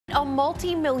A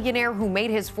multi-millionaire who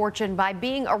made his fortune by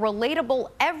being a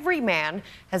relatable everyman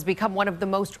has become one of the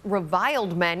most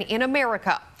reviled men in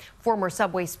America. Former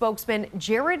Subway spokesman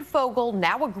Jared Fogle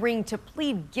now agreeing to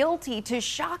plead guilty to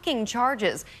shocking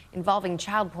charges involving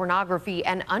child pornography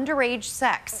and underage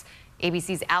sex.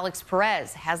 ABC's Alex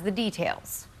Perez has the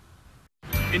details.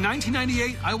 In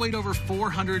 1998, I weighed over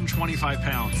 425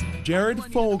 pounds. Jared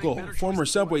Fogle, former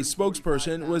Subway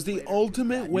spokesperson, was the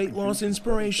ultimate weight loss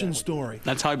inspiration story.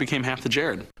 That's how I became half the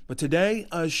Jared. But today,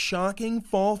 a shocking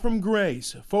fall from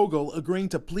grace. Fogle agreeing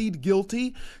to plead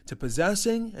guilty to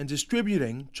possessing and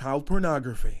distributing child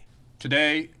pornography.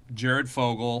 Today, Jared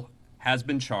Fogle has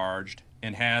been charged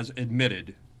and has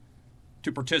admitted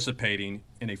to participating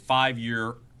in a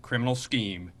 5-year criminal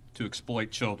scheme to exploit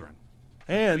children.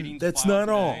 And that's not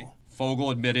all. Fogle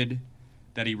admitted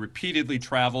that he repeatedly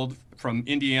traveled from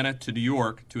Indiana to New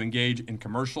York to engage in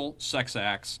commercial sex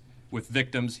acts with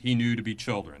victims he knew to be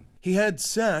children. He had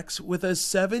sex with a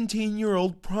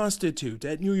 17-year-old prostitute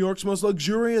at New York's most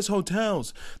luxurious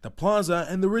hotels, the Plaza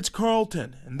and the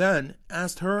Ritz-Carlton, and then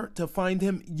asked her to find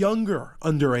him younger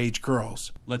underage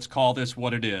girls. Let's call this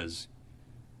what it is.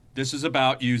 This is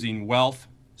about using wealth,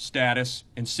 status,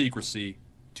 and secrecy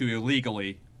to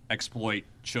illegally exploit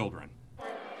children.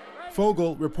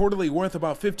 Fogle, reportedly worth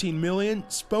about $15 million,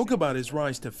 spoke about his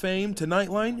rise to fame to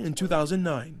Nightline in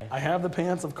 2009. I have the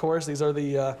pants, of course. These are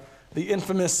the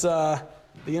infamous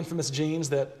jeans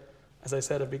that, as I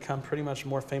said, have become pretty much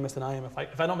more famous than I am.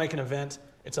 If I don't make an event,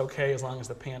 it's okay as long as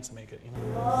the pants make it, you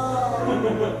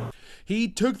know. He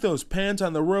took those pants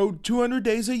on the road 200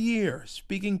 days a year,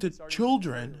 speaking to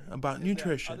children about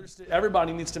nutrition.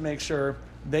 Everybody needs to make sure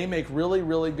they make really,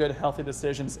 really good, healthy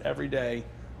decisions every day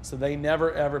so they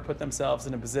never, ever put themselves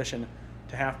in a position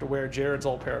to have to wear Jared's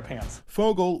old pair of pants.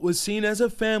 Fogle was seen as a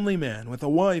family man with a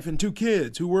wife and 2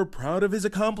 kids who were proud of his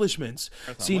accomplishments,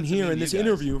 seen here in this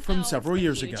interview from several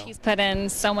years ago. He's put in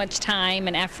so much time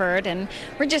and effort, and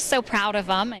we're just so proud of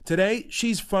him. Today,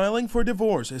 she's filing for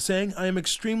divorce, saying, "I am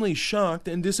extremely shocked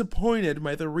and disappointed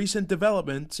by the recent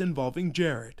developments involving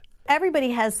Jared." Everybody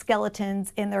has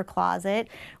skeletons in their closet.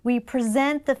 We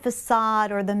present the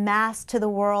facade or the mask to the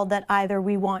world that either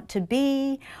we want to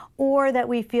be or that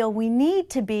we feel we need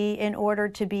to be in order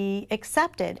to be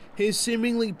accepted. His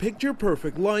seemingly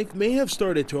picture-perfect life may have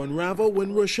started to unravel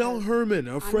when Rochelle Herman,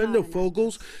 a friend of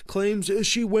Fogle's, claims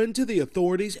she went to the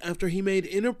authorities after he made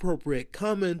inappropriate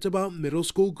comments about middle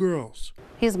school girls.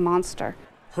 He's a monster.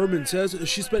 Herman says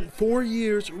she spent 4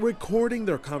 years recording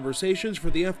their conversations for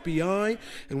the FBI,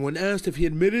 and when asked if he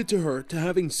admitted to her to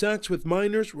having sex with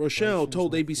minors, Rochelle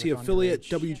told ABC affiliate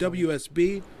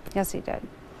WWSB, "Yes, he did."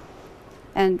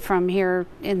 And from here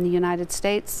in the United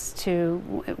States to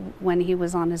when he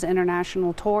was on his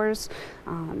international tours,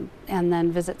 and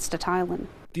then visits to Thailand.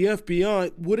 The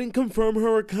FBI wouldn't confirm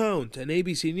her account, and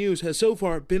ABC News has so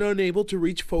far been unable to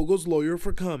reach Fogle's lawyer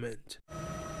for comment.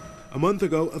 A month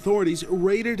ago, authorities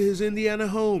raided his Indiana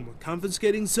home,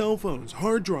 confiscating cell phones,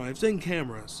 hard drives, and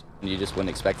cameras. You just wouldn't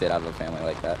expect it out of a family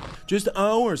like that. Just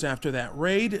hours after that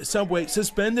raid, Subway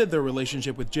suspended their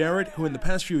relationship with Jared, who in the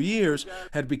past few years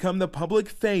had become the public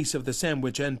face of the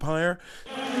sandwich empire.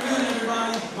 Good,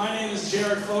 everybody. My name is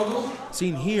Jared Fogle.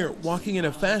 Seen here walking in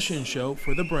a fashion show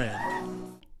for the brand.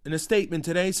 In a statement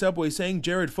today, Subway saying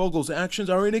Jared Fogle's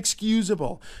actions are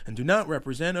inexcusable and do not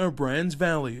represent our brand's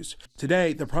values.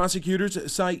 Today, the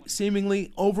prosecutors cite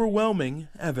seemingly overwhelming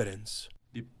evidence.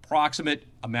 The approximate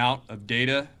amount of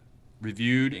data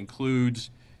reviewed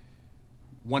includes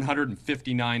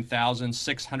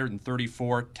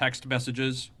 159,634 text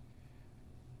messages,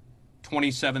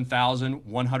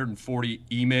 27,140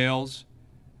 emails,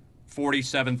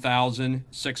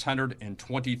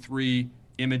 47,623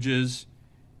 images,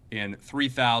 and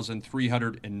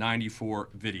 3,394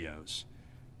 videos.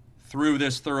 Through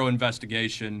this thorough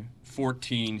investigation,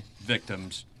 14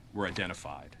 victims were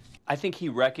identified. I think he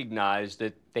recognized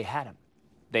that they had him.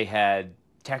 They had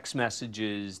text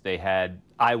messages, they had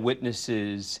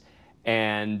eyewitnesses,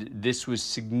 and this was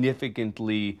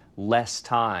significantly less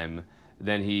time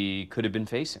than he could have been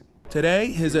facing.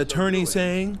 Today, his attorney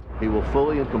saying, "He will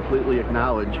fully and completely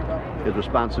acknowledge his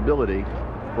responsibility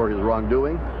for his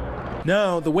wrongdoing."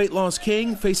 Now, the weight loss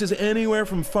king faces anywhere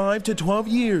from 5 to 12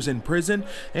 years in prison,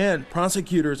 and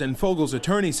prosecutors and Fogle's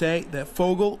attorney say that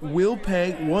Fogle will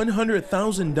pay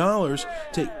 $100,000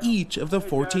 to each of the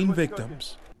 14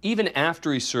 victims. Even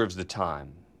after he serves the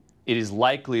time, it is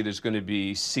likely there's going to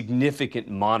be significant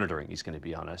monitoring. He's going to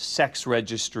be on a sex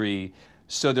registry,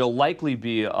 so there'll likely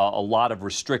be a lot of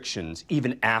restrictions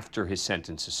even after his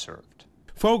sentence is served.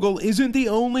 Fogle isn't the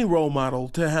only role model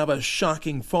to have a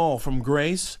shocking fall from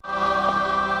grace.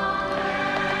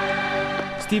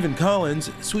 Stephen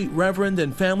Collins, sweet reverend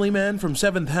and family man from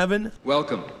Seventh Heaven,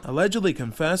 welcome, allegedly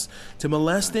confessed to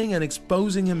molesting and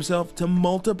exposing himself to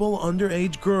multiple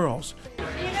underage girls.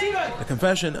 The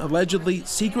confession allegedly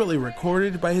secretly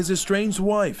recorded by his estranged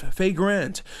wife, Faye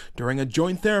Grant, during a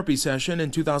joint therapy session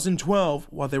in 2012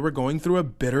 while they were going through a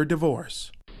bitter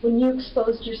divorce. When you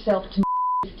exposed yourself to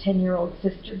his 10-year-old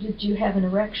sister, did you have an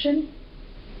erection?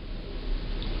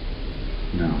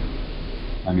 No.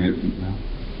 I mean, no.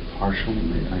 Partial,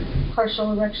 maybe.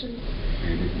 Partial erection?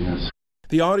 Maybe, yes.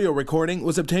 The audio recording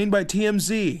was obtained by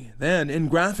TMZ. Then, in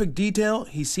graphic detail,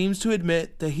 he seems to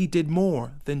admit that he did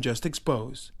more than just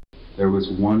expose. There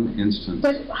was one instance.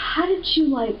 But how did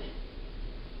you,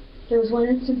 there was one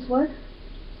instance what?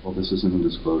 Well, this isn't a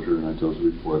disclosure, and I told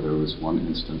you before, there was one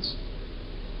instance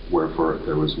where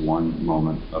there was one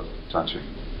moment of touching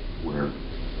where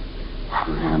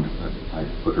her hand, I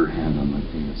put her hand on my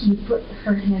penis. You put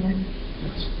her hand on?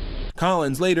 Yes.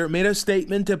 Collins later made a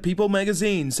statement to People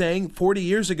magazine saying, 40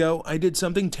 years ago, I did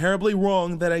something terribly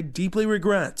wrong that I deeply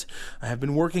regret. I have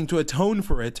been working to atone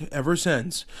for it ever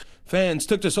since. Fans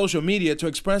took to social media to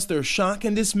express their shock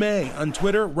and dismay. On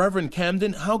Twitter, Reverend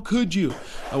Camden, how could you?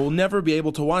 I will never be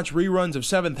able to watch reruns of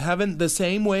Seventh Heaven the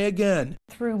same way again.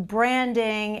 Through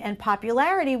branding and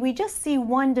popularity, we just see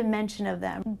one dimension of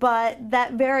them, but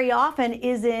that very often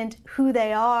isn't who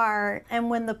they are. And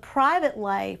when the private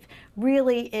life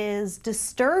really is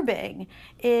disturbing,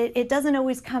 it doesn't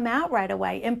always come out right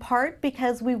away, in part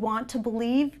because we want to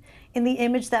believe in the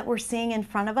image that we're seeing in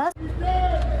front of us.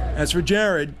 As for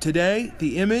Jared, today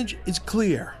the image is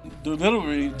clear. They're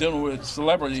literally dealing with a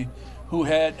celebrity who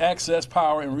had access,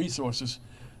 power, and resources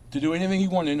to do anything he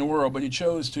wanted in the world, but he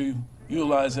chose to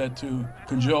utilize that to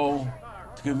cajole,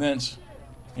 to convince,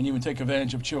 and even take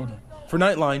advantage of children. For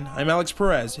Nightline, I'm Alex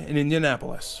Perez in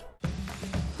Indianapolis.